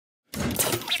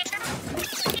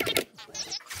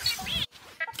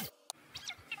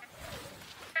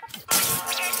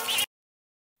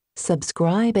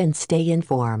Subscribe and stay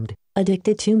informed.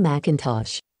 Addicted to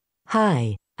Macintosh.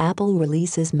 Hi, Apple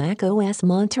releases macOS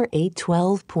Monterey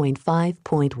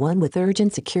 12.5.1 with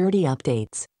urgent security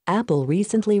updates. Apple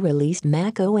recently released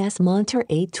macOS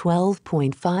Monterey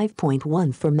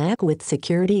 12.5.1 for Mac with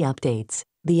security updates.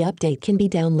 The update can be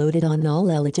downloaded on all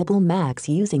eligible Macs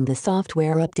using the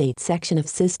Software Update section of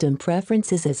System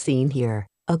Preferences as seen here.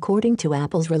 According to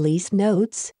Apple's release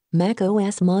notes,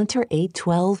 macOS Monterey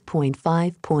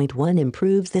 12.5.1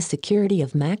 improves the security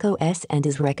of macOS and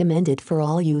is recommended for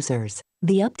all users.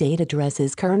 The update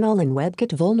addresses kernel and WebKit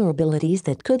vulnerabilities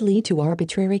that could lead to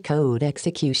arbitrary code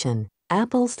execution.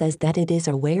 Apple says that it is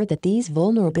aware that these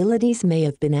vulnerabilities may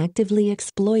have been actively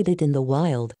exploited in the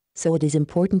wild, so it is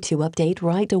important to update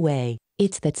right away.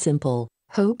 It's that simple.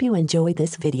 Hope you enjoy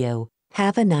this video.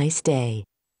 Have a nice day.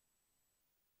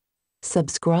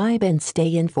 Subscribe and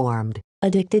stay informed.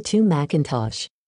 Addicted to Macintosh.